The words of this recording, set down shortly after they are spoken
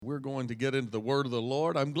going to get into the word of the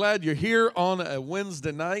Lord. I'm glad you're here on a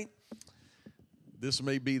Wednesday night. This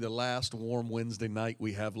may be the last warm Wednesday night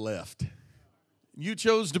we have left. You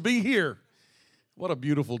chose to be here. What a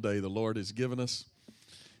beautiful day the Lord has given us.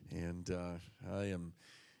 And I am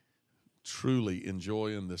truly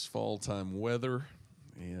enjoying this fall time weather.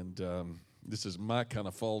 And this is my kind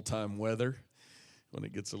of fall time weather. When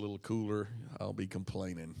it gets a little cooler, I'll be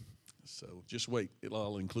complaining. So just wait.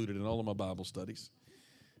 I'll include it in all of my Bible studies.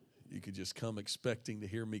 You could just come expecting to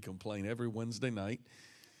hear me complain every Wednesday night.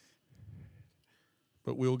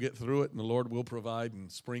 But we'll get through it, and the Lord will provide, and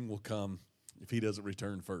spring will come if He doesn't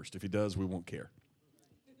return first. If He does, we won't care.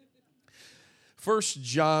 1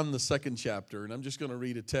 John, the 2nd chapter, and I'm just going to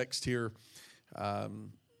read a text here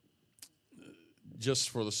just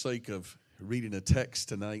for the sake of reading a text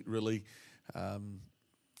tonight, really.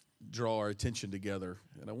 Draw our attention together.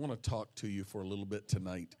 And I want to talk to you for a little bit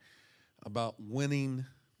tonight about winning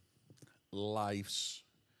life's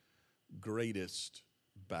greatest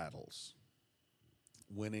battles.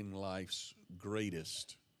 Winning life's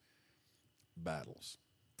greatest battles.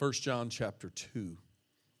 1 John chapter 2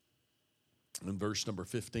 and verse number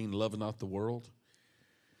 15, love not the world,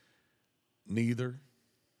 neither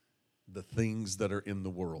the things that are in the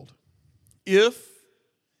world. If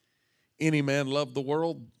any man love the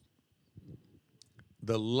world,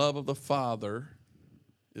 the love of the Father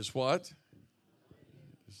is what?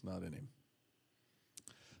 It's not in him.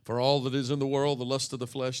 For all that is in the world, the lust of the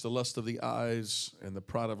flesh, the lust of the eyes, and the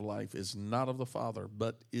pride of life is not of the Father,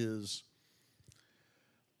 but is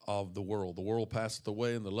of the world. The world passeth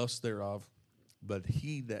away, and the lust thereof, but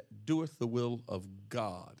he that doeth the will of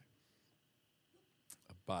God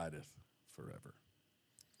abideth forever.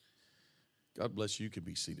 God bless you. You can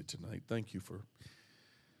be seated tonight. Thank you for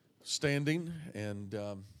standing, and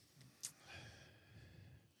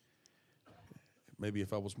maybe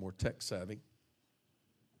if I was more tech savvy,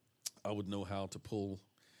 I would know how to pull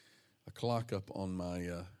a clock up on my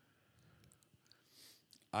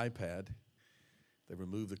iPad. They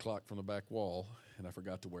removed the clock from the back wall, and I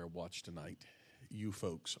forgot to wear a watch tonight. You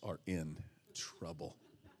folks are in trouble.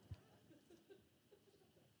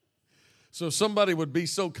 So if somebody would be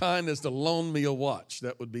so kind as to loan me a watch,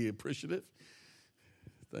 that would be appreciative.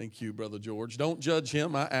 Thank you, Brother George. Don't judge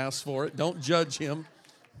him. I asked for it. Don't judge him.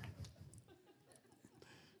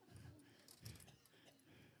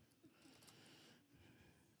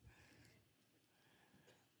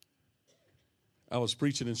 I was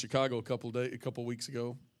preaching in Chicago a couple weeks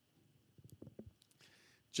ago.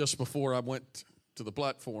 Just before I went to the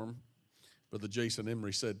platform, Brother Jason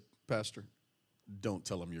Emery said, "Pastor, don't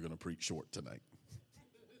tell him you're going to preach short tonight."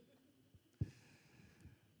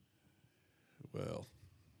 Well,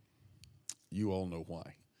 you all know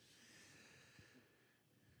why.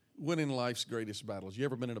 Winning life's greatest battles. You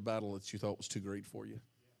ever been in a battle that you thought was too great for you?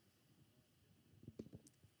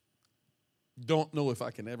 Don't know if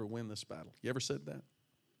I can ever win this battle. You ever said that?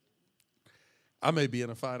 I may be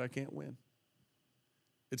in a fight I can't win.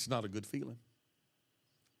 It's not a good feeling.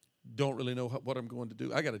 Don't really know what I'm going to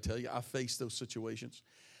do. I got to tell you, I face those situations.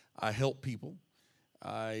 I help people.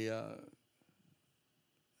 I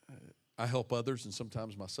help others, and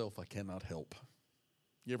sometimes myself I cannot help.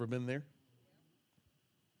 You ever been there?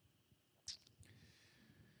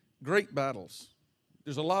 Great battles.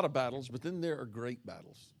 There's a lot of battles, but then there are great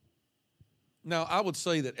battles. Now, I would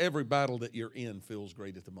say that every battle that you're in feels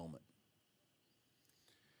great at the moment.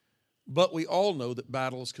 But we all know that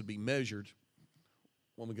battles could be measured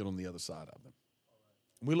when we get on the other side of them.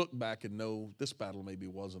 We look back and know this battle maybe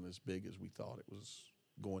wasn't as big as we thought it was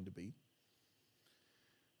going to be.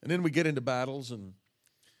 And then we get into battles and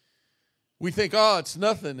we think, oh, it's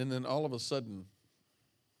nothing. And then all of a sudden,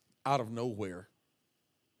 out of nowhere,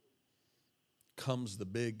 comes the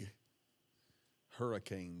big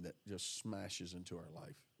hurricane that just smashes into our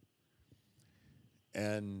life.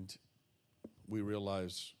 And we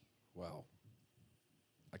realize, wow,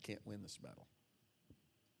 I can't win this battle.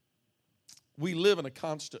 We live in a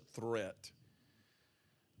constant threat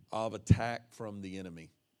of attack from the enemy,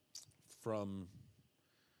 from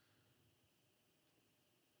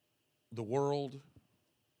the world,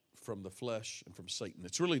 from the flesh, and from Satan.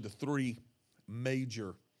 It's really the three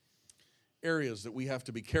major areas that we have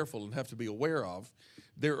to be careful and have to be aware of.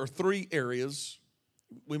 There are three areas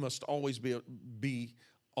we must always be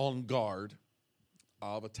on guard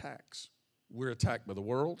of attacks. We're attacked by the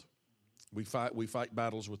world. We fight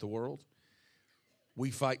battles with the world. We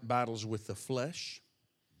fight battles with the flesh.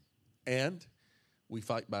 And we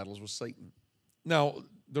fight battles with Satan. Now,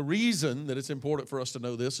 the reason that it's important for us to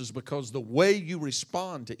know this is because the way you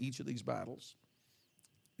respond to each of these battles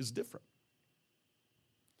is different.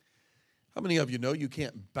 How many of you know you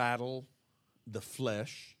can't battle the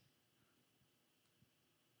flesh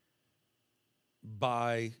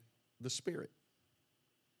by the Spirit?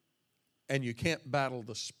 And you can't battle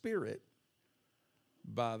the Spirit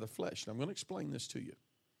by the flesh. And I'm going to explain this to you.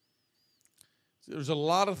 There's a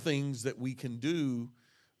lot of things that we can do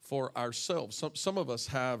for ourselves. Some of us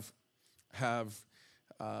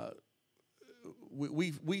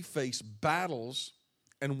we face battles,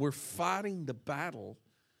 and we're fighting the battle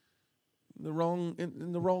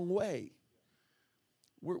in the wrong way.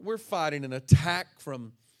 We're fighting an attack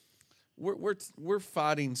from. We're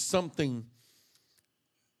fighting something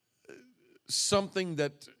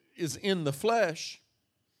that is in the flesh.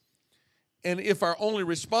 And if our only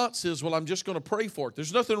response is, well, I'm just going to pray for it.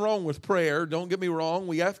 There's nothing wrong with prayer. Don't get me wrong.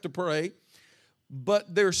 We have to pray.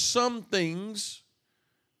 But there's some things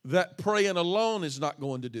that praying alone is not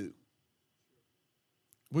going to do.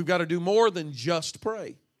 We've got to do more than just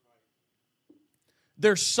pray.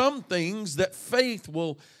 There's some things that faith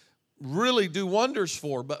will really do wonders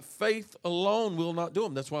for, but faith alone will not do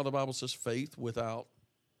them. That's why the Bible says faith without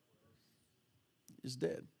is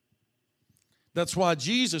dead. That's why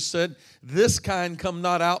Jesus said, this kind come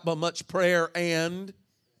not out by much prayer and.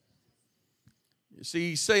 You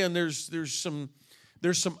see, he's saying there's some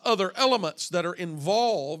other elements that are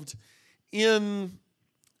involved in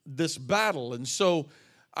this battle. And so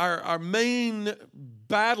our main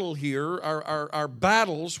battle here, our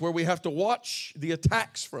battles where we have to watch the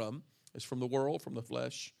attacks from, is from the world, from the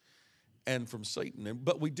flesh, and from Satan.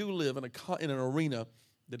 But we do live in an arena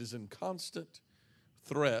that is in constant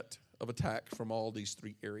threat of attack from all these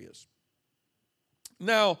three areas.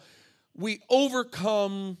 Now, we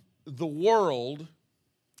overcome the world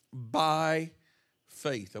by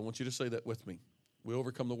faith. I want you to say that with me. We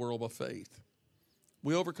overcome the world by faith.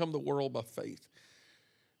 We overcome the world by faith.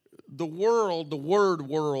 The world, the word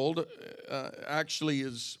world, actually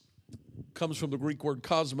comes from the Greek word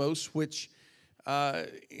cosmos, which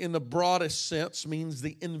in the broadest sense means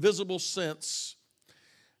the invisible sense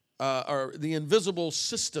or the invisible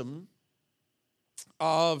system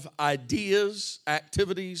of ideas,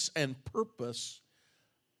 activities, and purpose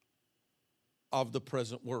of the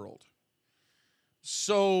present world.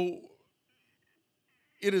 So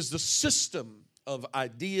it is the system of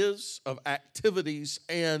ideas, of activities,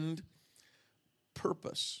 and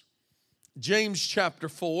purpose. James chapter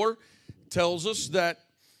 4 tells us that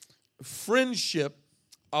friendship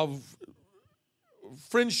with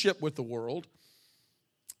the world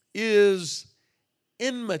is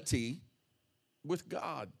enmity with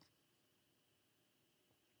God.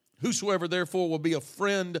 Whosoever therefore will be a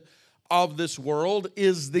friend of this world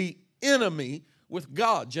is the enemy with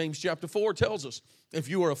God. James chapter 4 tells us, if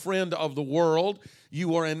you are a friend of the world,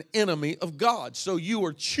 you are an enemy of God. So you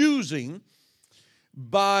are choosing,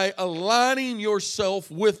 by aligning yourself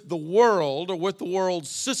with the world or with the world's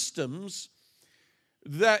systems,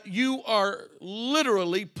 that you are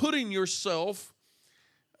literally putting yourself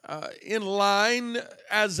in line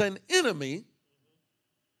as an enemy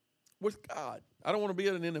with God. I don't want to be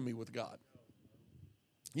an enemy with God.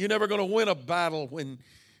 You're never going to win a battle when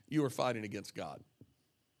you are fighting against God.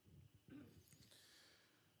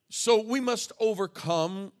 So we must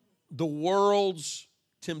overcome the world's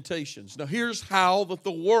temptations. Now here's how that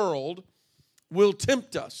the world will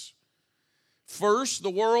tempt us. First, the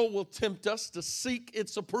world will tempt us to seek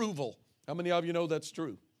its approval. How many of you know that's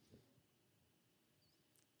true?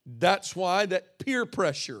 That's why that peer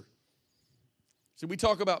pressure. See, we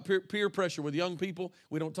talk about peer pressure with young people.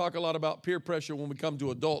 We don't talk a lot about peer pressure when we come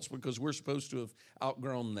to adults because we're supposed to have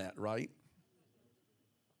outgrown that, right?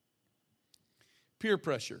 Peer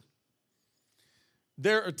pressure.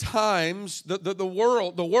 There are times that the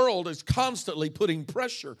world is constantly putting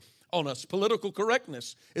pressure on us. Political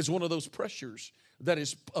correctness is one of those pressures that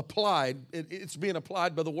is applied. It's being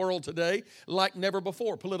applied by the world today like never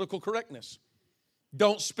before. Political correctness.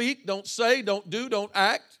 Don't speak, don't say, don't do, don't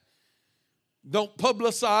act. Don't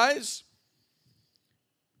publicize.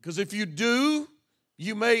 Because if you do,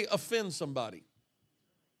 you may offend somebody.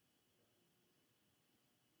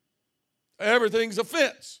 Everything's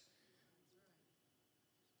offense.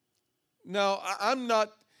 Now, I'm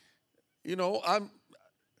not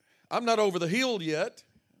over the hill yet,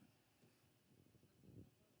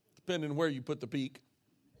 depending on where you put the peak.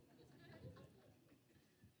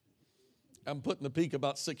 I'm putting the peak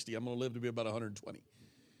about 60. I'm going to live to be about 120.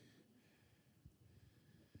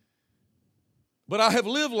 But I have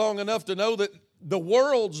lived long enough to know that the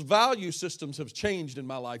world's value systems have changed in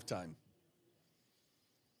my lifetime.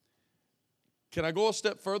 Can I go a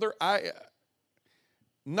step further?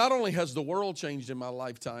 Not only has the world changed in my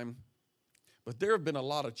lifetime, But there have been a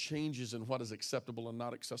lot of changes in what is acceptable and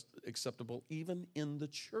not acceptable, even in the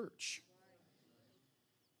church,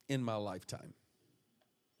 in my lifetime.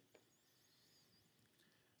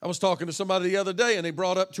 I was talking to somebody the other day, and they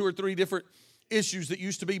brought up 2 or 3 different issues that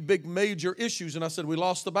used to be big major issues, and I said, we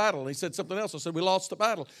lost the battle. And he said something else. I said, we lost the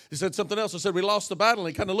battle. He said something else. I said, we lost the battle.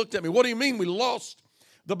 And he kind of looked at me, what do you mean we lost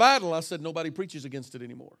the battle? I said, nobody preaches against it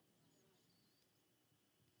anymore.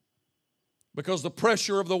 Because the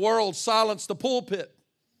pressure of the world silenced the pulpit.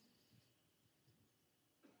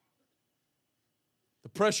 The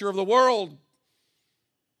pressure of the world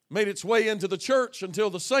made its way into the church until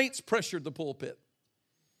the saints pressured the pulpit.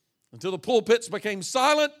 Until the pulpits became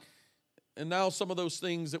silent, and now some of those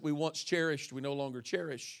things that we once cherished, we no longer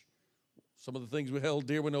cherish. Some of the things we held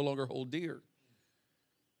dear, we no longer hold dear.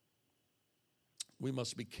 We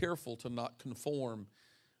must be careful to not conform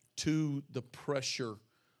to the pressure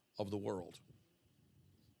of the world,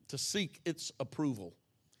 to seek its approval.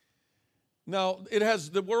 Now,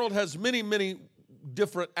 the world has many, many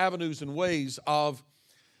different avenues and ways of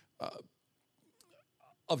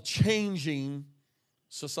changing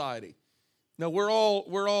society. Now, we're all.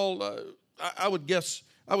 I would guess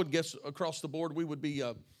across the board we would be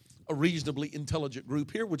a reasonably intelligent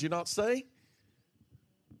group here. Would you not say?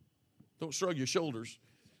 Don't shrug your shoulders.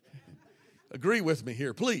 Agree with me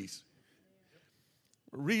here, please.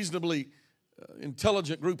 A reasonably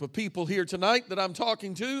intelligent group of people here tonight that I'm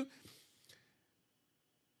talking to.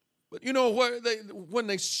 But you know, when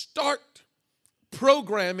they start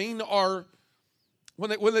programming, or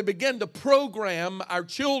when they begin to program our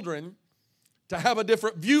children to have a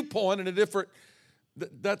different viewpoint and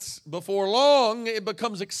that's before long it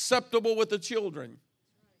becomes acceptable with the children.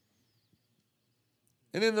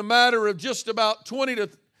 And in the matter of just about 20 to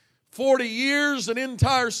 40 years, an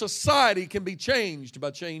entire society can be changed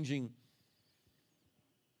by changing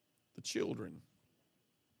the children.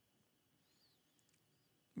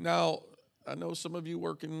 Now, I know some of you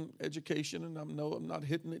work in education, and I'm not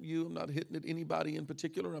hitting at you. I'm not hitting at anybody in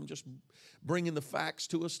particular. I'm just bringing the facts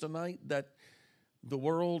to us tonight that the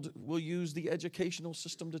world will use the educational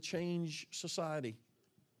system to change society.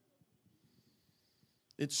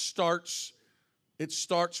 It starts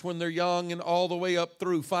when they're young and all the way up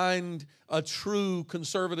through. Find a true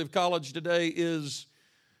conservative college today is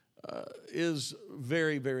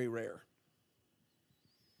very, very rare.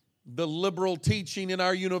 The liberal teaching in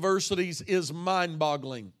our universities is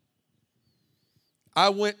mind-boggling. I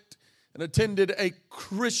went and attended a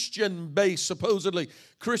supposedly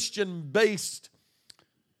Christian-based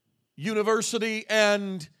university,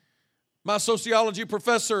 and my sociology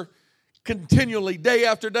professor continually, day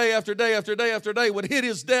after day after day after day after day, would hit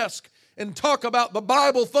his desk and talk about the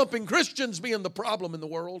Bible-thumping Christians being the problem in the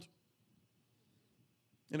world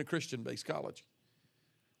in a Christian-based college.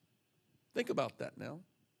 Think about that now.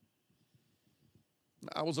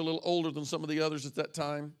 I was a little older than some of the others at that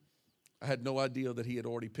time. I had no idea that he had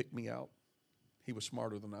already picked me out. He was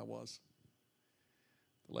smarter than I was.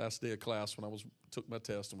 The last day of class, when I took my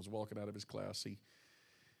test and was walking out of his class, he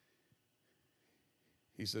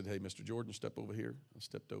said, "Hey, Mr. Jordan, step over here." I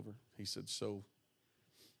stepped over. He said, "So,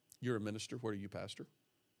 you're a minister. Where are you, pastor?"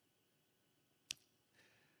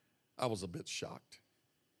 I was a bit shocked.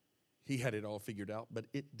 He had it all figured out, but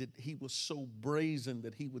he was so brazen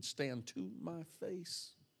that he would stand to my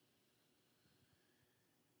face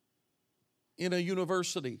in a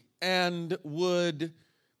university and would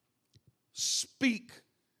speak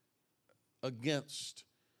against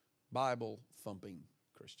Bible-thumping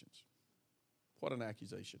Christians. What an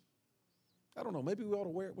accusation. I don't know, maybe we ought to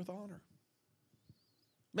wear it with honor.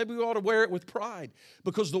 Maybe we ought to wear it with pride,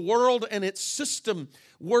 because the world and its system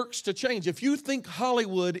works to change. If you think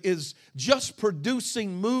Hollywood is just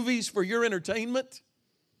producing movies for your entertainment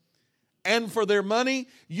and for their money,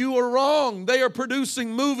 you are wrong. They are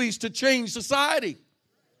producing movies to change society.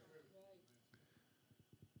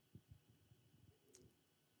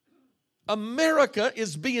 America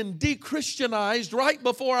is being de-Christianized right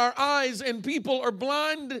before our eyes, and people are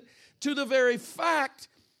blind to the very fact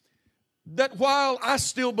that while I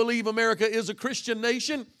still believe America is a Christian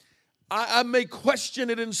nation, I may question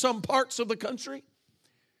it in some parts of the country,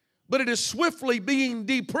 but it is swiftly being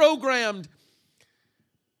deprogrammed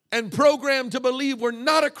and programmed to believe we're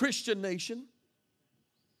not a Christian nation.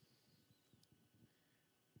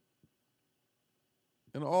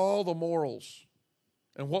 And all the morals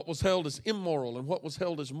and what was held as immoral and what was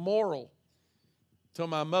held as moral till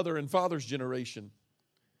my mother and father's generation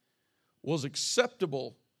was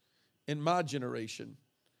acceptable in my generation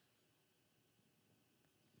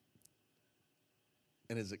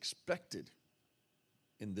and is expected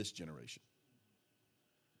in this generation.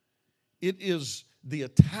 It is the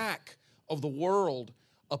attack of the world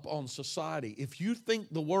upon society. If you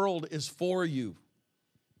think the world is for you,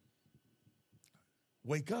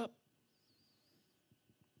 wake up.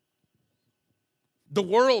 The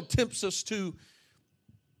world tempts us to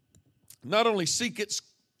not only seek its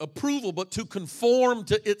approval, but to conform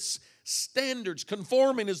to its standards.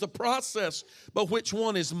 Conforming is the process by which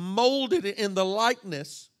one is molded in the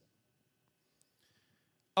likeness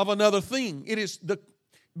of another thing. It is the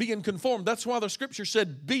being conformed. That's why the scripture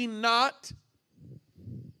said, be not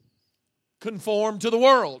conformed to the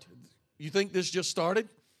world. You think this just started?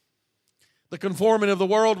 The conforming of the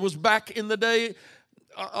world was back in the day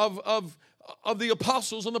of the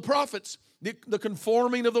apostles and the prophets. The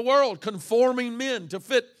conforming of the world, conforming men to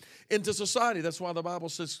fit into society. That's why the Bible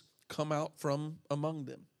says, come out from among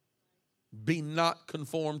them. Be not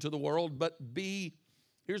conformed to the world, but be,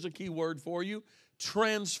 here's a key word for you,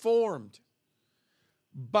 transformed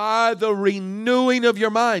by the renewing of your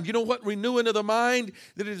mind. You know what renewing of the mind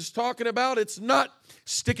that it is talking about? It's not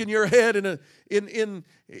sticking your head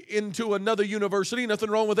into another university. Nothing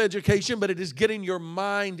wrong with education, but it is getting your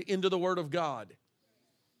mind into the Word of God.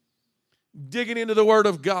 Digging into the Word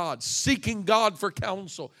of God, seeking God for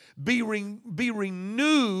counsel. Be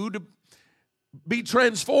renewed, be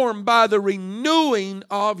transformed by the renewing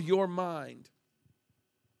of your mind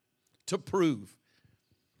to prove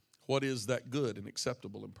what is that good and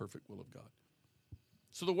acceptable and perfect will of God.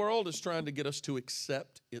 So the world is trying to get us to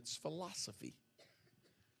accept its philosophy.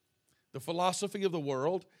 The philosophy of the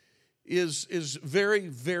world is very,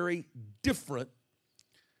 very different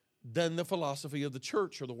than the philosophy of the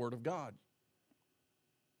church or the Word of God.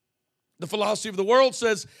 The philosophy of the world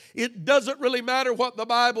says it doesn't really matter what the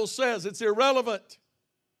Bible says. It's irrelevant.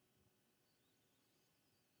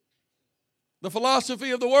 The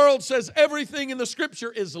philosophy of the world says everything in the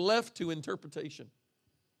Scripture is left to interpretation.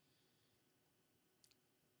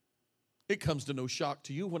 It comes to no shock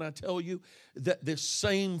to you when I tell you that this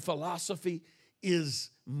same philosophy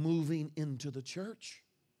is moving into the church.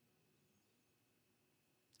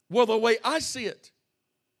 Well, the way I see it,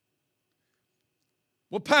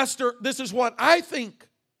 well, Pastor, this is what I think.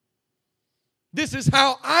 This is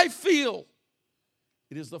how I feel.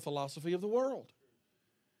 It is the philosophy of the world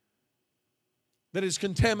that is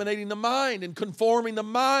contaminating the mind and conforming the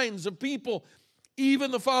minds of people,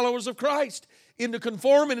 even the followers of Christ, into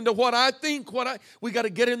conforming into what I think, we got to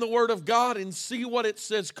get in the Word of God and see what it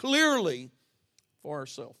says clearly for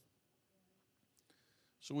ourselves.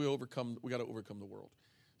 So we got to overcome the world.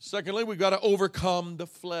 Secondly, we've got to overcome the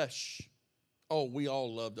flesh. Oh, we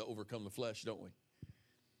all love to overcome the flesh, don't we?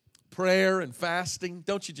 Prayer and fasting,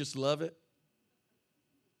 don't you just love it?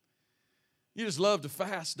 You just love to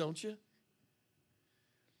fast, don't you?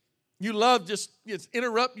 You love just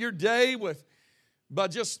interrupt your day by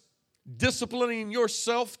just disciplining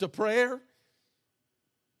yourself to prayer.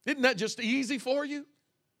 Isn't that just easy for you?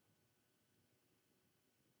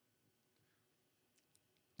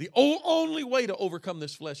 The only way to overcome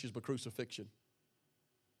this flesh is by crucifixion.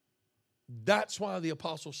 That's why the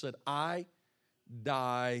apostle said, I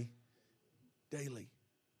die daily.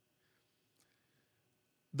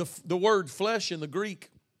 The word flesh in the Greek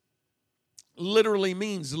literally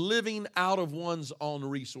means living out of one's own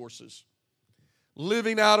resources.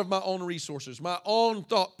 Living out of my own resources, my own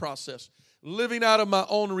thought process. Living out of my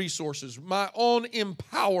own resources, my own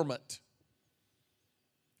empowerment.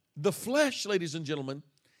 The flesh, ladies and gentlemen,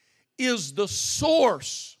 is the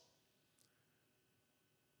source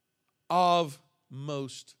of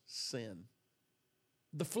most sin.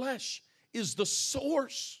 The flesh is the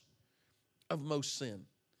source of most sin.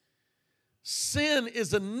 Sin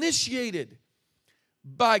is initiated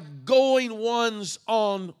by going one's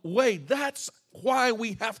own way. That's why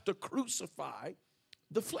we have to crucify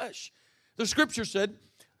the flesh. The scripture said,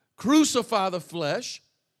 crucify the flesh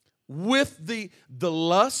with the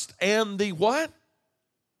lust and the what?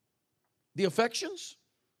 The affections.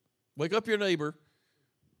 Wake up your neighbor.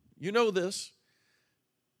 You know this.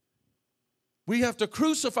 We have to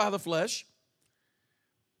crucify the flesh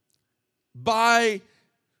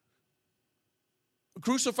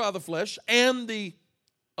and the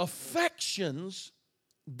affections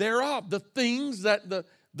thereof, the things that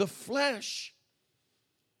the flesh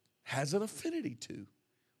has an affinity to.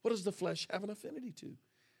 What does the flesh have an affinity to?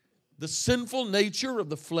 The sinful nature of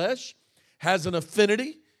the flesh has an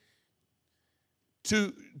affinity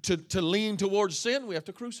to lean towards sin. We have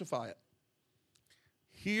to crucify it.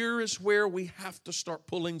 Here is where we have to start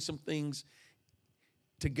pulling some things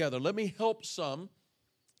together. Let me help some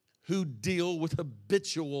who deal with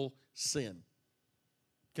habitual sin.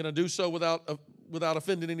 Can I do so without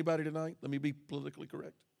offending anybody tonight? Let me be politically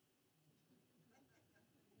correct.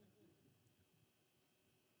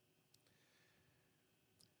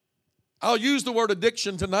 I'll use the word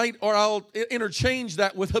addiction tonight, or I'll interchange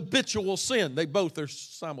that with habitual sin. They both are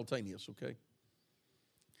simultaneous, okay?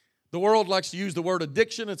 The world likes to use the word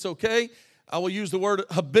addiction. It's okay. I will use the word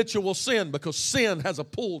habitual sin because sin has a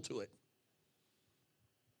pull to it.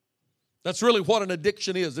 That's really what an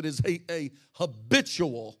addiction is. It is a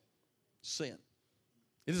habitual sin.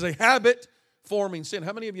 It is a habit-forming sin.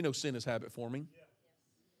 How many of you know sin is habit-forming?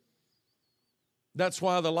 That's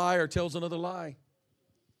why the liar tells another lie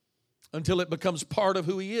until it becomes part of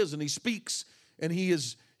who he is, and he speaks, and he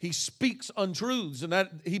speaks untruths, and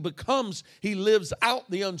that he lives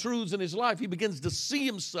out the untruths in his life. He begins to see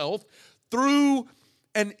himself through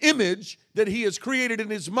an image that he has created in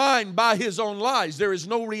his mind by his own lies. There is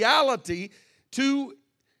no reality to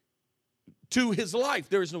his life.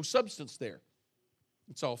 There is no substance there.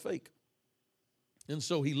 It's all fake. And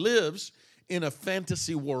so he lives in a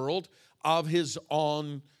fantasy world of his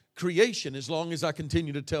own creation. As long as I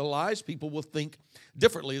continue to tell lies, people will think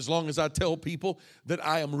differently. As long as I tell people that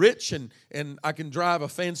I am rich and I can drive a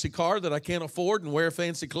fancy car that I can't afford and wear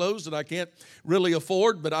fancy clothes that I can't really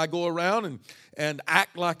afford, but I go around and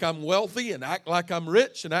act like I'm wealthy and act like I'm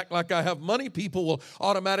rich and act like I have money, people will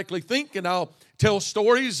automatically think, and I'll tell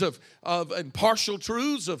stories of and partial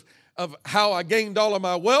truths of how I gained all of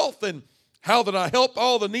my wealth and how that I helped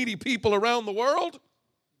all the needy people around the world.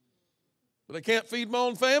 But I can't feed my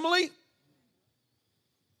own family.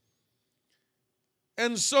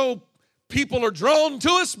 And so people are drawn to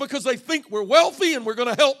us because they think we're wealthy and we're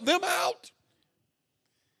going to help them out.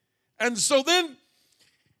 And so then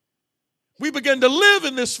we begin to live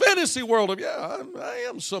in this fantasy world of, I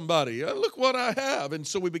am somebody. Look what I have. And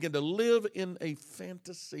so we begin to live in a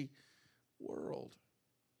fantasy world.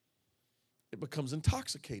 It becomes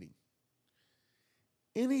intoxicating.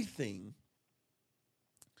 Anything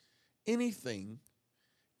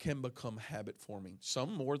can become habit-forming,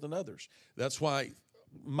 some more than others. That's why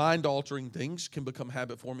mind-altering things can become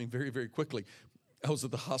habit-forming very, very quickly. I was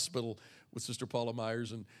at the hospital with Sister Paula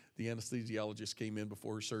Myers, and the anesthesiologist came in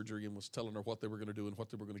before her surgery and was telling her what they were going to do and what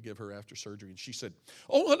they were going to give her after surgery. And she said,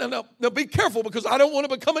 now be careful because I don't want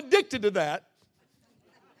to become addicted to that.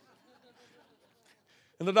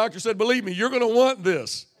 And the doctor said, believe me, you're going to want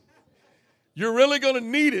this. You're really going to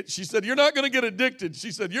need it. She said, you're not going to get addicted.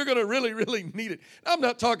 She said, you're going to really, really need it. I'm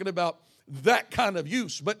not talking about that kind of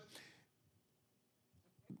use, but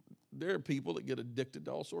there are people that get addicted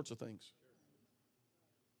to all sorts of things,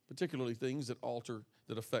 particularly things that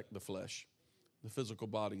affect the flesh, the physical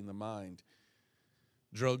body, and the mind.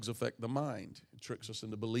 Drugs affect the mind. It tricks us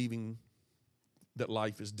into believing that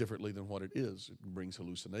life is differently than what it is. It brings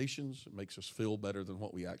hallucinations. It makes us feel better than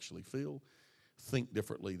what we actually feel. Think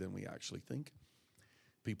differently than we actually think.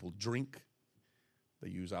 People drink. They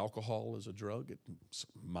use alcohol as a drug. It's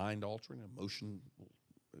mind-altering,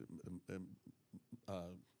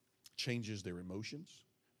 changes their emotions,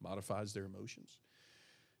 modifies their emotions.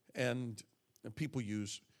 And people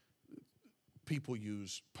use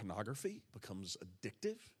pornography, becomes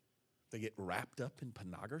addictive. They get wrapped up in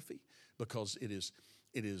pornography because it is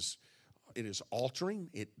altering,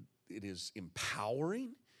 it is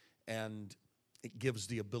empowering, and it gives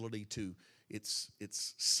the ability to, it's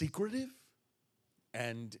secretive,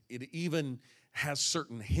 and it even has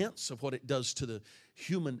certain hints of what it does to the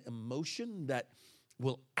human emotion that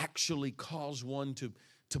will actually cause one to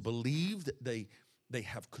believe that they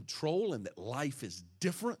have control and that life is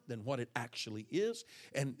different than what it actually is.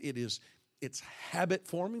 And it's habit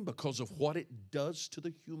forming because of what it does to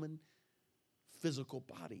the human physical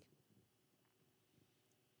body.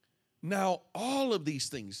 Now, all of these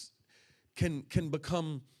things can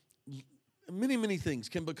become, many things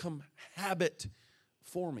can become habit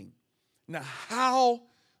forming. Now, how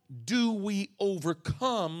do we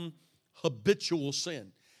overcome habitual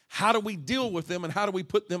sin? How do we deal with them, and how do we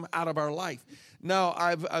put them out of our life? Now,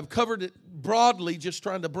 I've covered it broadly, just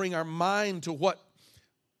trying to bring our mind to what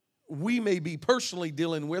we may be personally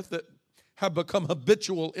dealing with that have become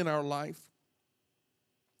habitual in our life.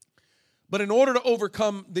 But in order to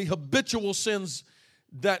overcome the habitual sins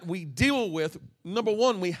that we deal with, number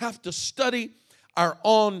one, we have to study our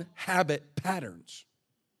own habit patterns.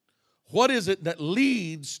 What is it that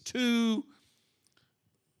leads to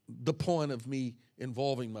the point of me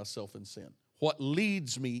involving myself in sin? What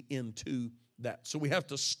leads me into that? So we have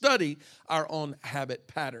to study our own habit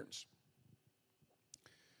patterns.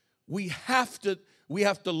 We have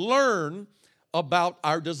to learn about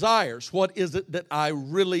our desires. What is it that I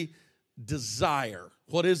really desire?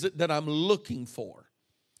 What is it that I'm looking for?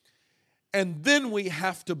 And then we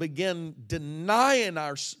have to begin denying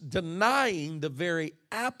the very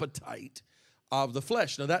appetite of the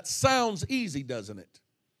flesh. Now that sounds easy, doesn't it?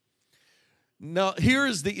 Now, here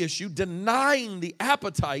is the issue: denying the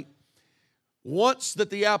appetite once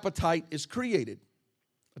that the appetite is created.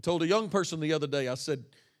 I told a young person the other day, I said,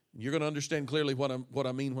 you're going to understand clearly what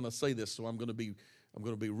I mean when I say this, so I'm going to be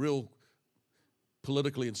real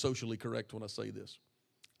politically and socially correct when I say this.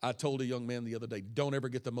 I told a young man the other day, don't ever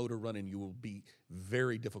get the motor running. You will be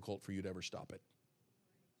very difficult for you to ever stop it.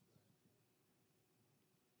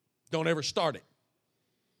 Don't ever start it.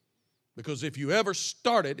 Because if you ever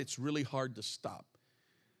start it, it's really hard to stop.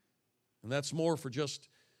 And that's more for just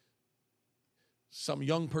some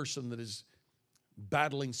young person that is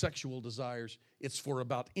battling sexual desires. It's for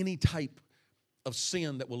about any type of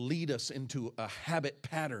sin that will lead us into a habit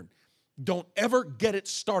pattern. Don't ever get it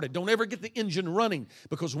started. Don't ever get the engine running,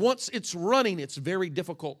 because once it's running, it's very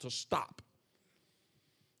difficult to stop.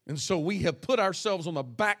 And so we have put ourselves on the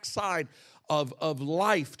backside of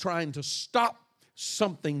life trying to stop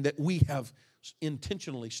something that we have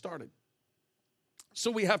intentionally started.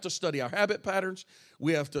 So we have to study our habit patterns.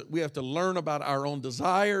 We have to learn about our own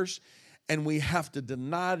desires, and we have to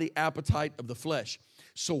deny the appetite of the flesh.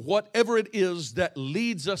 So whatever it is that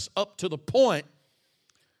leads us up to the point,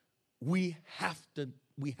 we have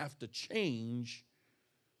to change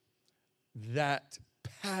that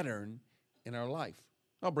pattern in our life.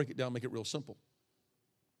 I'll break it down, make it real simple.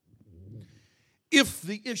 If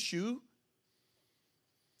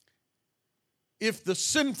the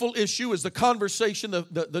sinful issue is the conversation,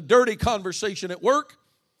 the dirty conversation at work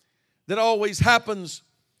that always happens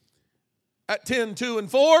at 10, 2, and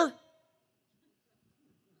 4,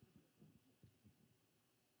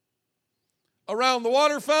 around the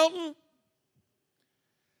water fountain,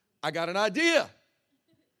 I got an idea.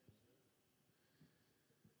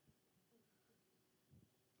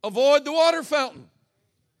 Avoid the water fountain.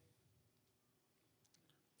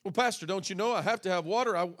 Well, Pastor, don't you know I have to have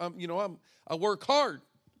water? I work hard.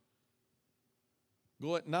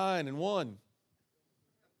 Go at 9 and 1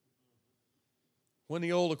 when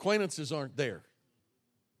the old acquaintances aren't there.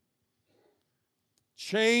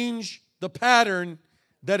 Change the pattern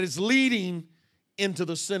that is leading into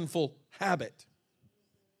the sinful habit.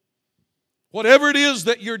 Whatever it is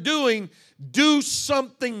that you're doing, do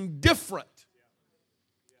something different.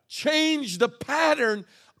 Change the pattern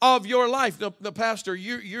of your life. Now, Pastor,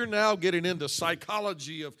 you're now getting into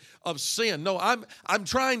psychology of sin. No, I'm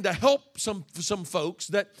trying to help some folks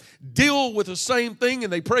that deal with the same thing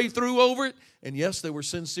and they pray through over it. And yes, they were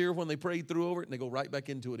sincere when they prayed through over it, and they go right back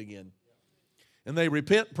into it again. And they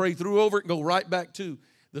repent, pray through over it, and go right back to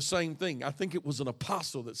the same thing. I think it was an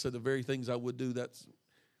apostle that said the very things I would do, I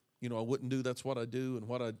wouldn't do, that's what I do, and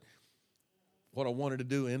what I wanted to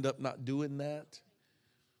do, end up not doing that.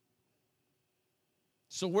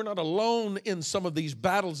 So we're not alone in some of these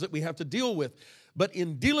battles that we have to deal with. But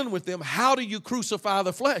in dealing with them, how do you crucify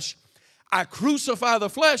the flesh? I crucify the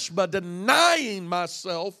flesh by denying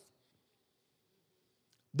myself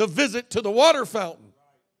the visit to the water fountain.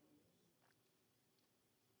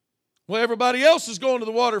 Well, everybody else is going to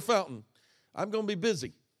the water fountain. I'm going to be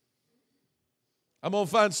busy. I'm going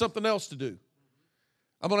to find something else to do.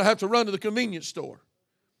 I'm going to have to run to the convenience store.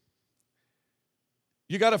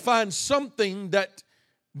 You got to find something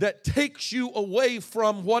that takes you away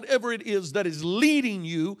from whatever it is that is leading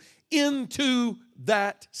you into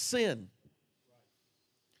that sin.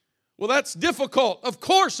 Well, that's difficult. Of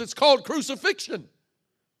course, it's called crucifixion.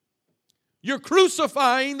 You're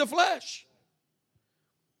crucifying the flesh.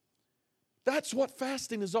 That's what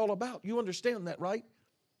fasting is all about. You understand that, right?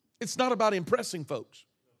 It's not about impressing folks.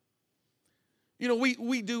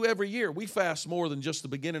 We do every year. We fast more than just the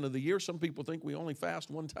beginning of the year. Some people think we only fast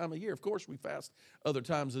one time a year. Of course, we fast other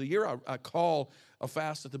times of the year. I call a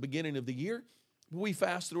fast at the beginning of the year. We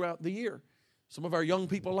fast throughout the year. Some of our young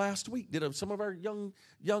people last week some of our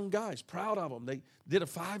young guys, proud of them. They did a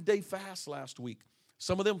 5-day fast last week.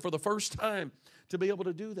 Some of them for the first time to be able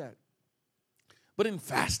to do that. But in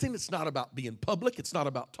fasting, it's not about being public. It's not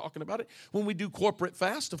about talking about it. When we do corporate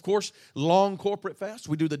fast, of course, long corporate fast,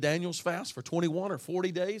 we do the Daniel's fast for 21 or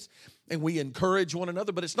 40 days, and we encourage one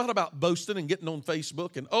another. But it's not about boasting and getting on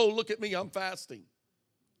Facebook and, oh, look at me, I'm fasting.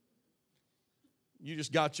 You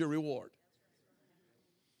just got your reward.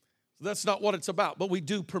 That's not what it's about. But we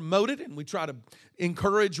do promote it, and we try to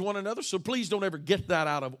encourage one another. So please don't ever get that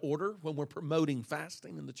out of order when we're promoting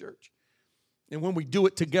fasting in the church. And when we do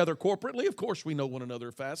it together corporately, of course we know one another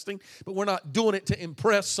are fasting, but we're not doing it to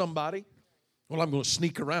impress somebody. Well, I'm going to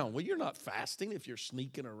sneak around. Well, you're not fasting if you're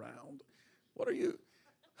sneaking around.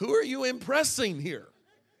 Who are you impressing here?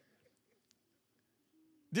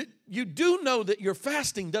 You do know that your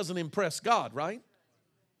fasting doesn't impress God, right?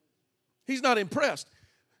 He's not impressed.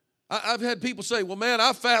 I've had people say, well, man,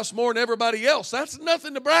 I fast more than everybody else. That's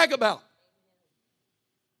nothing to brag about.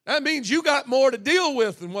 That means you got more to deal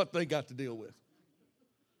with than what they got to deal with.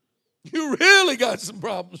 You really got some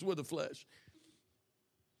problems with the flesh.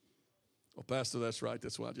 Well, Pastor, that's right.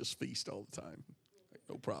 That's why I just feast all the time.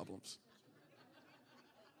 No problems.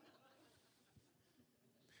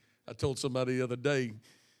 I told somebody the other day,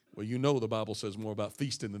 well, you know the Bible says more about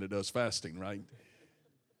feasting than it does fasting, right?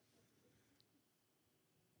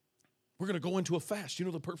 We're going to go into a fast. You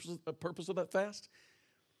know the purpose of that fast?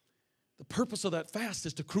 The purpose of that fast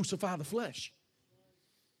is to crucify the flesh.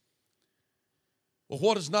 Well,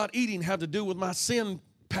 what does not eating have to do with my sin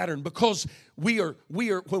pattern? Because we are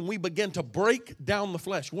when we begin to break down the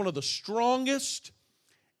flesh, one of the strongest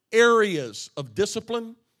areas of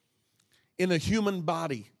discipline in a human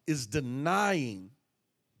body is denying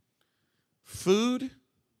food,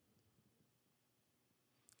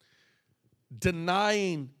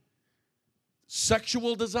 denying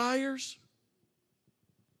sexual desires,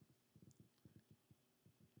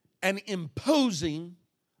 and imposing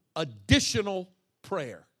additional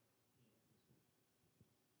prayer.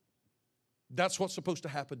 That's what's supposed to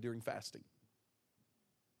happen during fasting.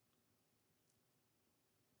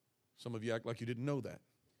 Some of you act like you didn't know that.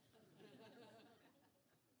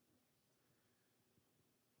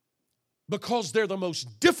 Because they're the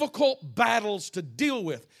most difficult battles to deal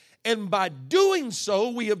with. And by doing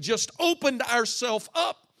so, we have just opened ourselves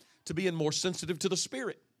up to being more sensitive to the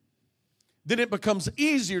Spirit. Then it becomes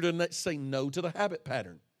easier to say no to the habit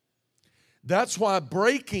pattern. That's why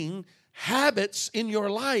breaking habits in your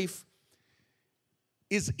life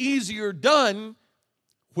is easier done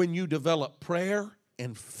when you develop prayer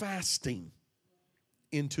and fasting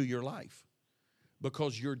into your life.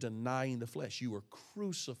 Because you're denying the flesh. You are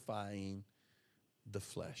crucifying the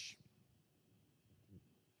flesh.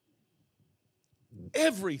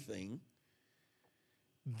 Everything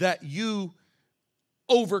that you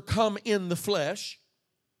overcome in the flesh,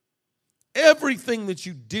 everything that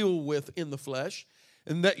you deal with in the flesh,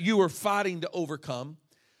 and that you are fighting to overcome,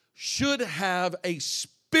 should have a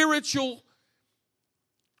spiritual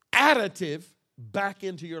additive back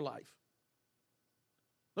into your life.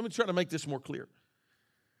 Let me try to make this more clear.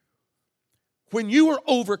 When you are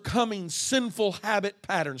overcoming sinful habit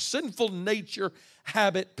patterns, sinful nature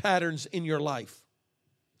habit patterns in your life,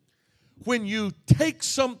 when you take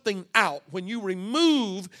something out, when you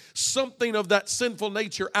remove something of that sinful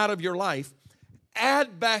nature out of your life,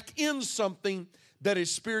 add back in something that is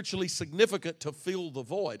spiritually significant to fill the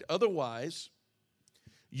void. Otherwise,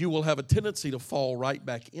 you will have a tendency to fall right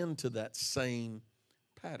back into that same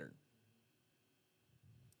pattern.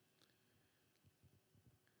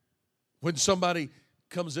 When somebody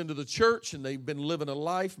comes into the church and they've been living a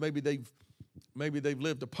life, maybe they've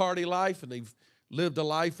lived a party life and they've lived a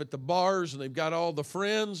life at the bars and they've got all the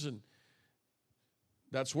friends and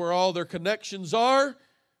that's where all their connections are.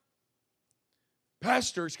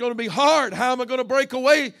 Pastor, it's going to be hard. How am I going to break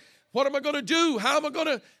away? What am I going to do? How am I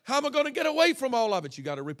going to get away from all of it? You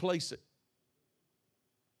got to replace it.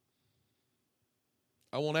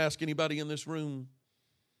 I won't ask anybody in this room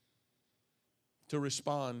to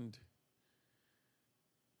respond.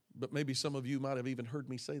 But maybe some of you might have even heard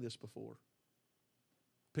me say this before.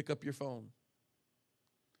 Pick up your phone.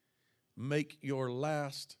 Make your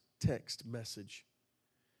last text message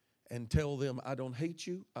and tell them, I don't hate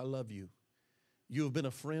you, I love you. You have been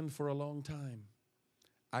a friend for a long time.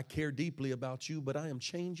 I care deeply about you, but I am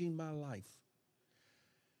changing my life.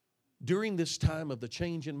 During this time of the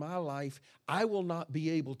change in my life, I will not be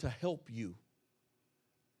able to help you.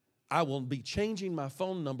 I will be changing my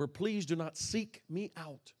phone number. Please do not seek me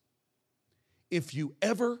out. If you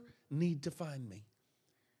ever need to find me,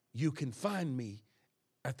 you can find me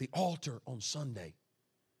at the altar on Sunday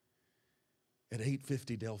at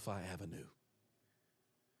 850 Delphi Avenue.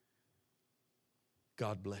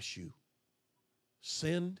 God bless you.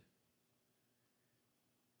 Send,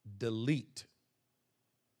 delete,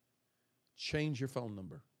 change your phone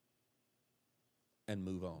number, and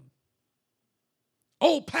move on.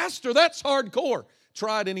 Oh, Pastor, that's hardcore.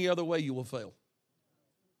 Try it any other way, you will fail.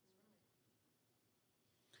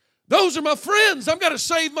 Those are my friends. I've got to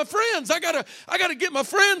save my friends. I got to get my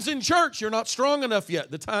friends in church. You're not strong enough yet.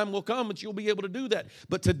 The time will come that you'll be able to do that.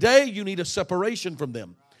 But today you need a separation from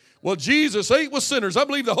them. Well, Jesus ate with sinners. I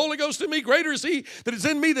believe the Holy Ghost in me. Greater is He that is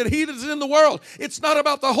in me than he that is in the world. It's not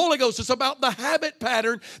about the Holy Ghost. It's about the habit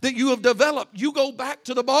pattern that you have developed. You go back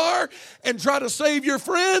to the bar and try to save your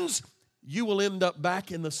friends, you will end up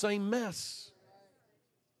back in the same mess.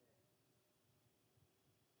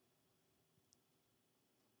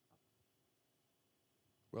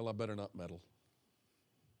 Well, I better not meddle.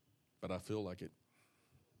 but I feel like it.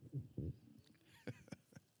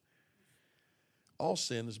 All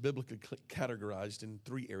sin is biblically categorized in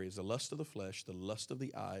three areas: the lust of the flesh, the lust of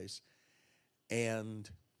the eyes, and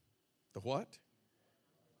the what?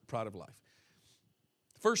 Pride of life.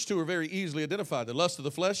 The first two are very easily identified. The lust of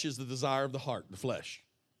the flesh is the desire of the heart, the flesh.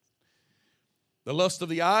 The lust of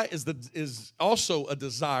the eye is also a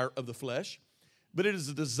desire of the flesh, but it is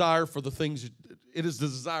a desire for the things, it is the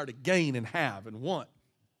desire to gain and have and want.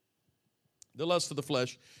 The lust of the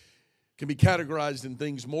flesh can be categorized in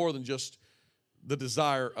things more than just the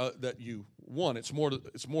desire that you want. It's more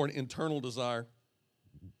an internal desire.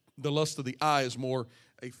 The lust of the eye is more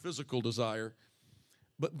a physical desire.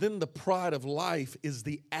 But then the pride of life is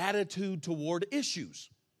the attitude toward issues.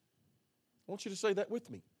 I want you to say that with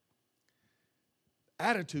me.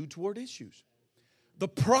 Attitude toward issues. The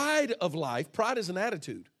pride of life, pride is an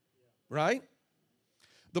attitude, right?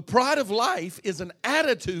 The pride of life is an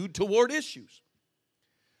attitude toward issues.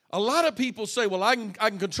 A lot of people say, well, I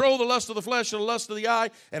can control the lust of the flesh and the lust of the eye,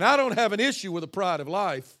 and I don't have an issue with the pride of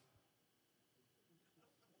life.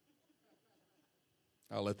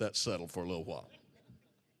 I'll let that settle for a little while.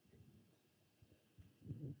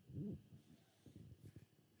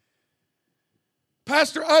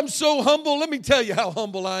 Pastor, I'm so humble. Let me tell you how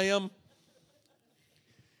humble I am.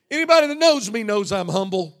 Anybody that knows me knows I'm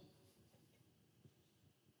humble.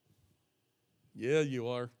 Yeah, you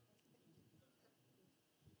are.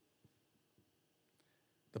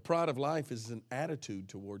 The pride of life is an attitude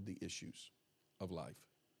toward the issues of life.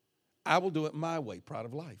 I will do it my way, pride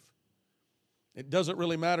of life. It doesn't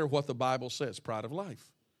really matter what the Bible says, pride of life.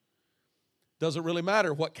 Doesn't really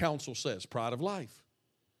matter what counsel says, pride of life.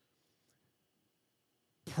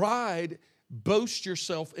 Pride boasts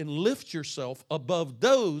yourself and lifts yourself above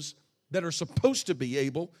those that are supposed to be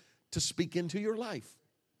able to speak into your life.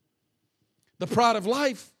 The pride of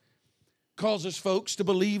life causes folks to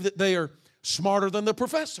believe that they are smarter than the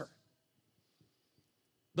professor.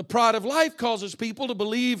 The pride of life causes people to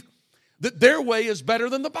believe that their way is better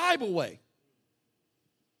than the Bible way.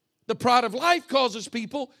 The pride of life causes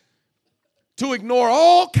people to ignore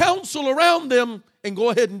all counsel around them and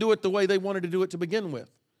go ahead and do it the way they wanted to do it to begin with.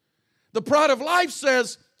 The pride of life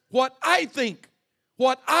says what I think,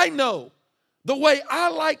 what I know, the way I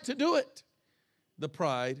like to do it. The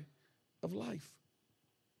pride of life.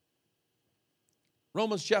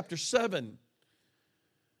 Romans chapter 7,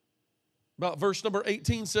 about verse number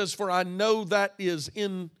 18 says, for I know that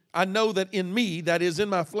in me, that is in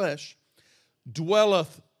my flesh,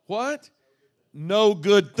 dwelleth what? No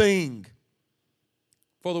good thing.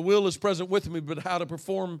 For the will is present with me, but how to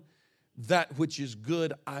perform that which is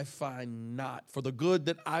good I find not. For the good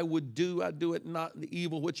that I would do, I do it not, and the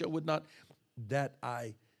evil which I would not, that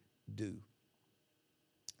I do.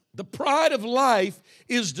 The pride of life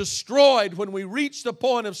is destroyed when we reach the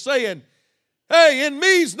point of saying, hey, in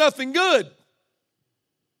me's nothing good.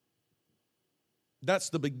 That's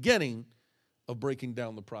the beginning of breaking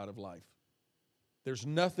down the pride of life. There's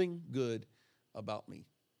nothing good about me.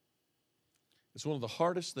 It's one of the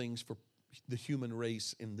hardest things for the human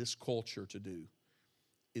race in this culture to do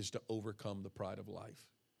is to overcome the pride of life.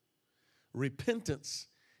 Repentance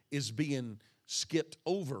is being skipped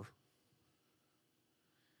over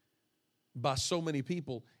by so many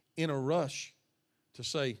people in a rush to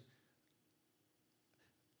say,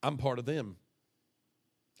 I'm part of them.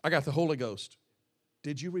 I got the Holy Ghost.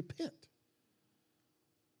 Did you repent?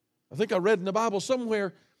 I think I read in the Bible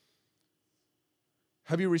somewhere,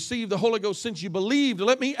 have you received the Holy Ghost since you believed?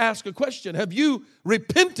 Let me ask a question. Have you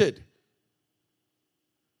repented?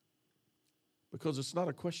 Because it's not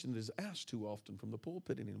a question that is asked too often from the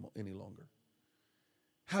pulpit any longer.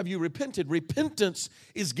 Have you repented? Repentance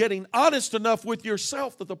is getting honest enough with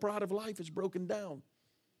yourself that the pride of life is broken down.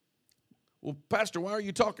 Well, Pastor, why are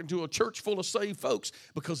you talking to a church full of saved folks?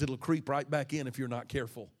 Because it'll creep right back in if you're not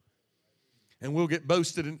careful. And we'll get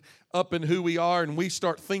boasted up in who we are, and we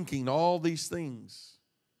start thinking all these things.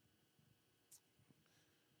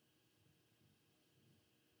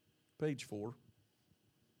 Page 4.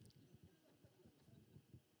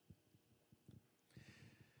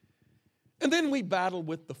 And then we battle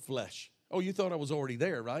with the flesh. Oh, you thought I was already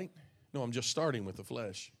there, right? No, I'm just starting with the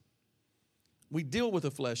flesh. We deal with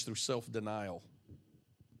the flesh through self-denial.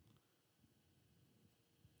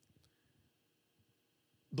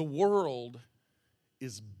 The world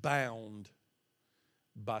is bound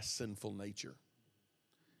by sinful nature.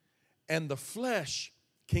 And the flesh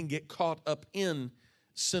can get caught up in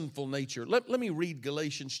sinful nature. Let me read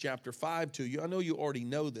Galatians chapter 5 to you. I know you already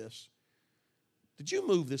know this. Did you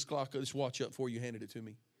move this clock, this watch up before you handed it to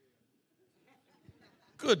me?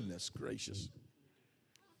 Goodness gracious.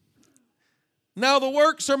 Now the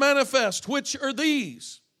works are manifest, which are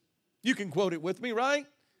these. You can quote it with me, right?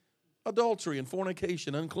 Adultery and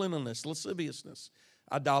fornication, uncleanness, lasciviousness,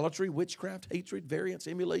 idolatry, witchcraft, hatred, variance,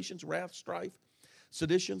 emulations, wrath, strife,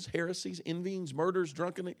 seditions, heresies, envyings, murders,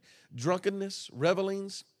 drunkenness,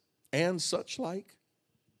 revelings, and such like.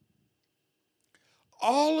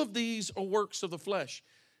 All of these are works of the flesh.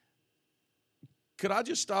 Could I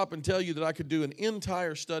just stop and tell you that I could do an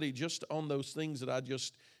entire study just on those things that I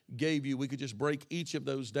just gave you? We could just break each of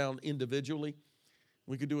those down individually.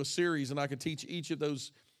 We could do a series and I could teach each of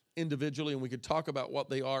those individually and we could talk about what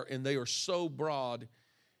they are, and they are so broad.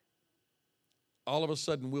 All of a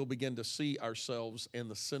sudden we'll begin to see ourselves in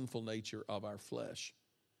the sinful nature of our flesh.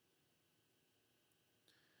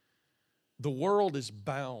 The world is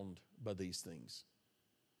bound by these things.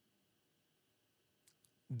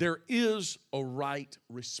 There is a right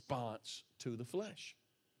response to the flesh.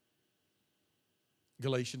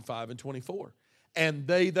 Galatians 5:24. And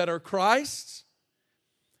they that are Christ's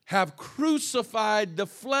have crucified the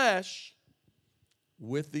flesh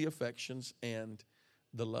with the affections and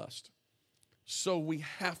the lust. So we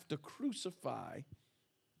have to crucify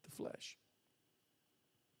the flesh.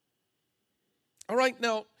 All right,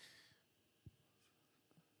 now,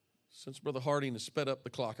 since Brother Harding has sped up the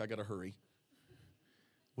clock, I got to hurry.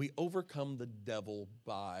 We overcome the devil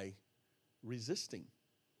by resisting.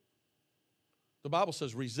 The Bible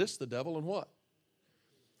says resist the devil and what?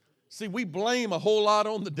 See, we blame a whole lot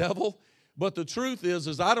on the devil, but the truth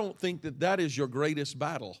is I don't think that is your greatest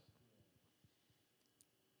battle.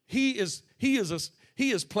 He is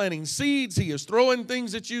planting seeds. He is throwing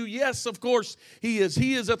things at you. Yes, of course, he is.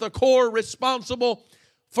 He is at the core responsible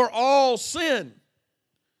for all sin.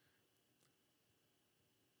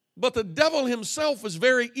 But the devil himself is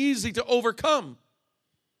very easy to overcome.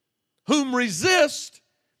 Whom resist,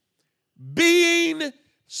 being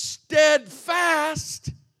steadfast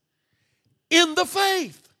in the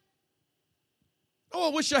faith.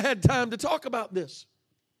 Oh, I wish I had time to talk about this.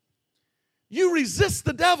 You resist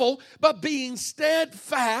the devil by being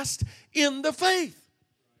steadfast in the faith.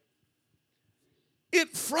 It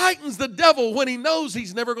frightens the devil when he knows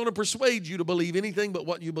he's never going to persuade you to believe anything but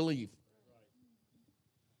what you believe.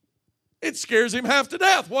 It scares him half to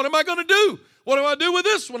death. What am I going to do? What do I do with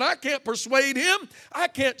this one? I can't persuade him. I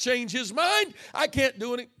can't change his mind. I can't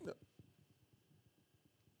do anything.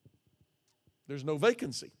 There's no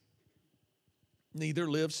vacancy. Neither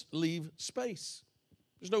leave space.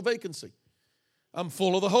 There's no vacancy. I'm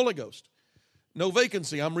full of the Holy Ghost. No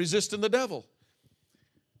vacancy. I'm resisting the devil.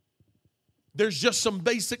 There's just some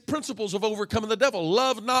basic principles of overcoming the devil.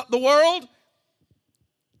 Love not the world,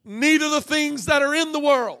 neither the things that are in the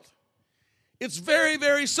world. It's very,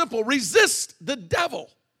 very simple. Resist the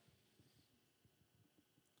devil.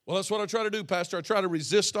 Well, that's what I try to do, Pastor. I try to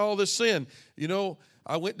resist all this sin. You know,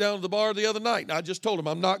 I went down to the bar the other night, and I just told him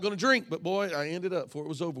I'm not going to drink. But, boy, I ended up before it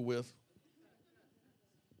was over with.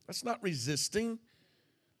 That's not resisting.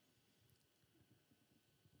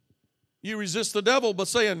 You resist the devil by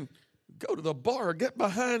saying, go to the bar. Get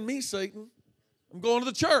behind me, Satan. I'm going to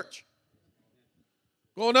the church.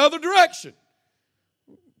 Going the other direction.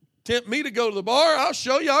 Tempt me to go to the bar, I'll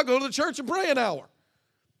show you. I'll go to the church and pray an hour.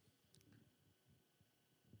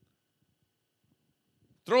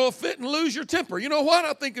 Throw a fit and lose your temper. You know what?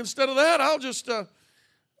 I think instead of that, I'll just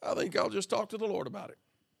talk to the Lord about it.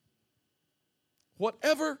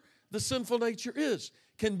 Whatever the sinful nature is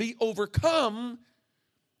can be overcome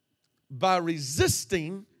by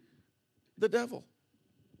resisting the devil.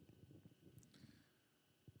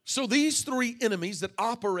 So these three enemies that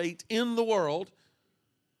operate in the world,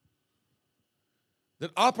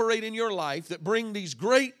 that operate in your life, that bring these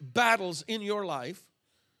great battles in your life,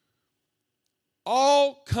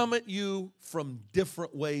 all come at you from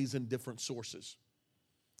different ways and different sources.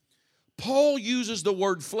 Paul uses the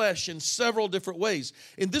word flesh in several different ways.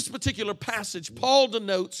 In this particular passage, Paul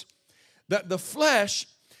denotes that the flesh,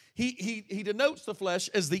 he denotes the flesh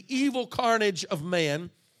as the evil carnage of man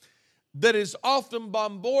that is often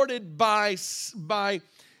bombarded by sin,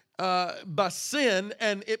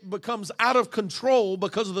 and it becomes out of control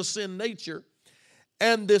because of the sin nature.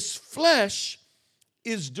 And this flesh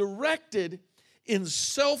is directed in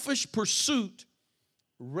selfish pursuit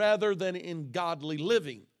rather than in godly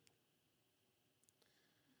living.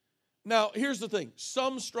 Now, here's the thing.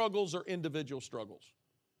 Some struggles are individual struggles.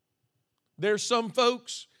 There's some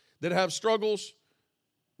folks that have struggles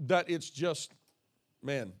that it's just,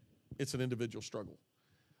 man, it's an individual struggle.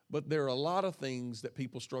 But there are a lot of things that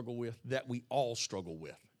people struggle with that we all struggle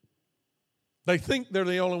with. They think they're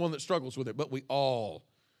the only one that struggles with it, but we all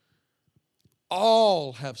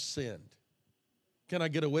have sinned. Can I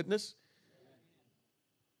get a witness?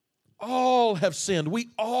 all have sinned. We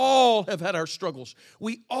all have had our struggles.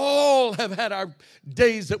 We all have had our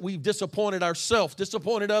days that we've disappointed ourselves,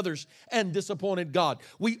 disappointed others, and disappointed God.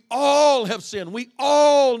 We all have sinned. We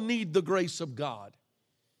all need the grace of God.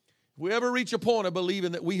 If we ever reach a point of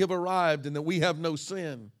believing that we have arrived and that we have no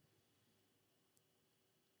sin,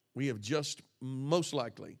 we have just most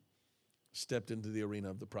likely stepped into the arena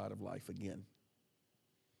of the pride of life again,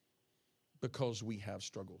 because we have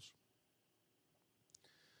struggles.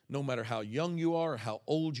 No matter how young you are, or how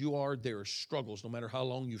old you are, there are struggles. No matter how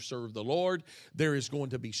long you've served the Lord, there is going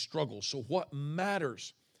to be struggles. So what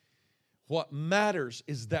matters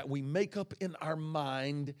is that we make up in our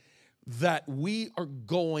mind that we are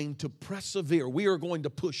going to persevere. We are going to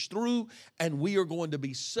push through, and we are going to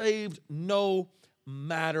be saved no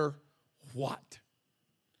matter what.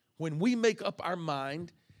 When we make up our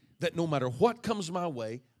mind that no matter what comes my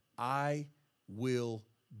way, I will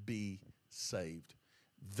be saved.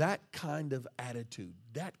 That kind of attitude,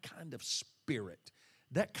 that kind of spirit,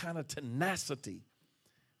 that kind of tenacity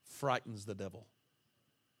frightens the devil.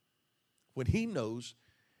 When he knows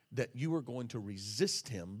that you are going to resist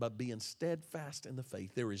him by being steadfast in the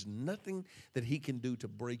faith, there is nothing that he can do to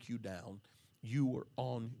break you down. You are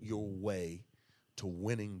on your way to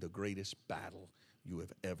winning the greatest battle you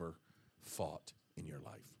have ever fought in your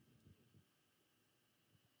life.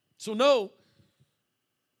 So no,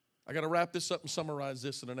 I got to wrap this up and summarize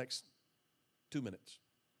this in the next 2 minutes.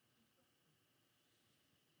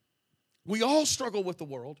 We all struggle with the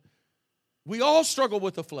world. We all struggle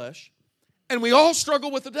with the flesh. And we all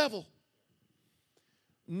struggle with the devil.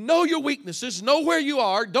 Know your weaknesses. Know where you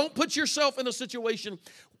are. Don't put yourself in a situation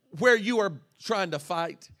where you are trying to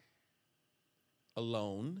fight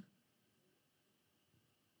alone.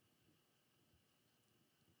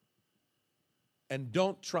 And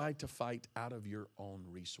don't try to fight out of your own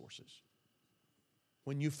resources.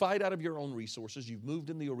 When you fight out of your own resources, you've moved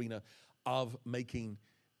in the arena of making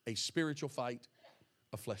a spiritual fight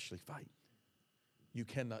a fleshly fight. You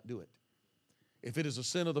cannot do it. If it is a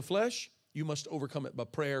sin of the flesh, you must overcome it by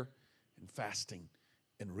prayer and fasting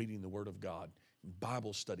and reading the Word of God and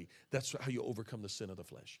Bible study. That's how you overcome the sin of the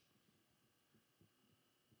flesh.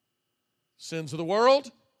 Sins of the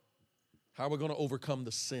world, how are we going to overcome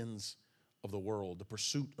the sins of the world, the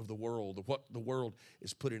pursuit of the world, what the world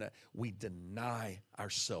is putting at? We deny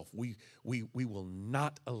ourselves. We will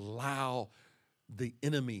not allow the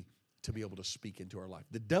enemy to be able to speak into our life.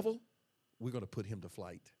 The devil, we're going to put him to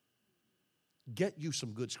flight. Get you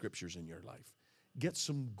some good scriptures in your life. Get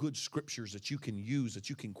some good scriptures that you can use, that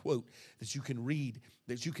you can quote, that you can read,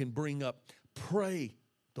 that you can bring up. Pray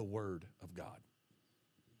the Word of God.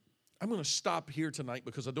 I'm going to stop here tonight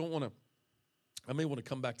because I may want to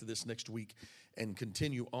come back to this next week and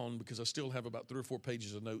continue on, because I still have about 3 or 4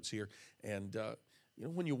 pages of notes here. And,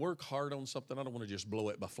 when you work hard on something, I don't want to just blow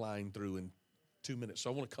it by flying through in 2 minutes.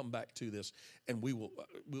 So I want to come back to this, and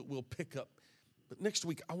we'll pick up. But next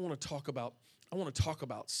week, I want to talk about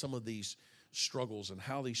some of these struggles and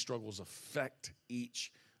how these struggles affect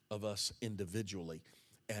each of us individually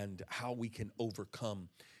and how we can overcome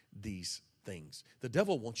these things. The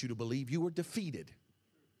devil wants you to believe you are defeated.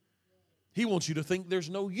 He wants you to think there's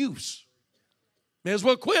no use. May as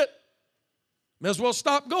well quit. May as well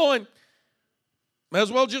stop going. May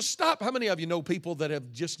as well just stop. How many of you know people that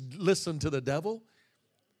have just listened to the devil?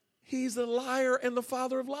 He's a liar and the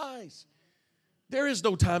father of lies. There is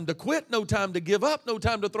no time to quit, no time to give up, no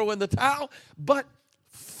time to throw in the towel, but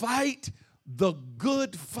fight the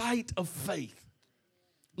good fight of faith.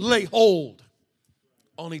 Lay hold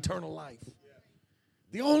on eternal life.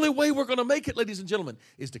 The only way we're going to make it, ladies and gentlemen,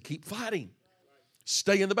 is to keep fighting.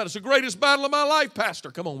 Stay in the battle. It's the greatest battle of my life,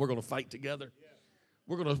 Pastor. Come on, we're going to fight together.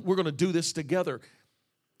 We're going to do this together.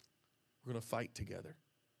 We're going to fight together.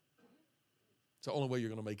 It's the only way you're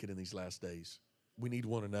going to make it in these last days. We need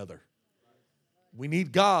one another. We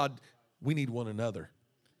need God. We need one another.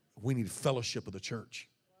 We need fellowship of the church.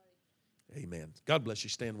 Amen. God bless you.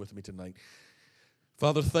 Stand with me tonight.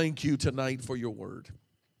 Father, thank you tonight for your word.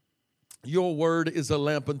 Your word is a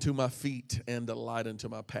lamp unto my feet and a light unto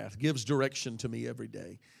my path. Gives direction to me every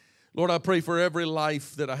day. Lord, I pray for every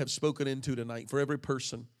life that I have spoken into tonight, for every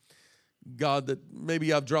person. God, that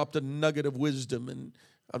maybe I've dropped a nugget of wisdom and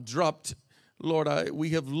I've dropped, Lord, we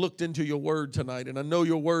have looked into your word tonight, and I know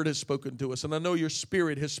your word has spoken to us, and I know your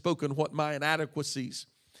spirit has spoken what my inadequacies,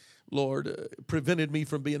 Lord, prevented me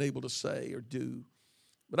from being able to say or do.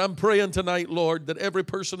 But I'm praying tonight, Lord, that every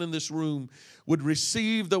person in this room would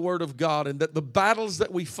receive the word of God, and that the battles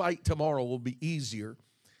that we fight tomorrow will be easier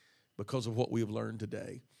because of what we have learned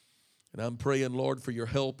today. And I'm praying, Lord, for your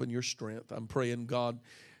help and your strength. I'm praying, God,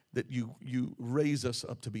 that you raise us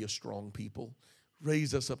up to be a strong people.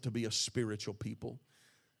 Raise us up to be a spiritual people.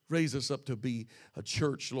 Raise us up to be a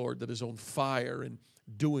church, Lord, that is on fire and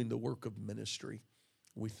doing the work of ministry.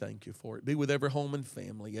 We thank you for it. Be with every home and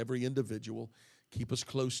family, every individual. Keep us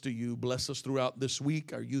close to you. Bless us throughout this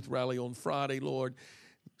week, our youth rally on Friday, Lord.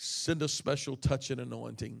 Send a special touch and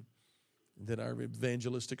anointing. And then our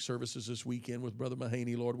evangelistic services this weekend with Brother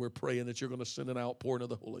Mahaney, Lord, we're praying that you're going to send an outpouring of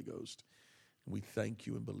the Holy Ghost. And we thank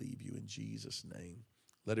you and believe you in Jesus' name.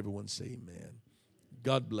 Let everyone say amen.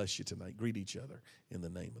 God bless you tonight. Greet each other in the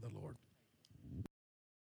name of the Lord.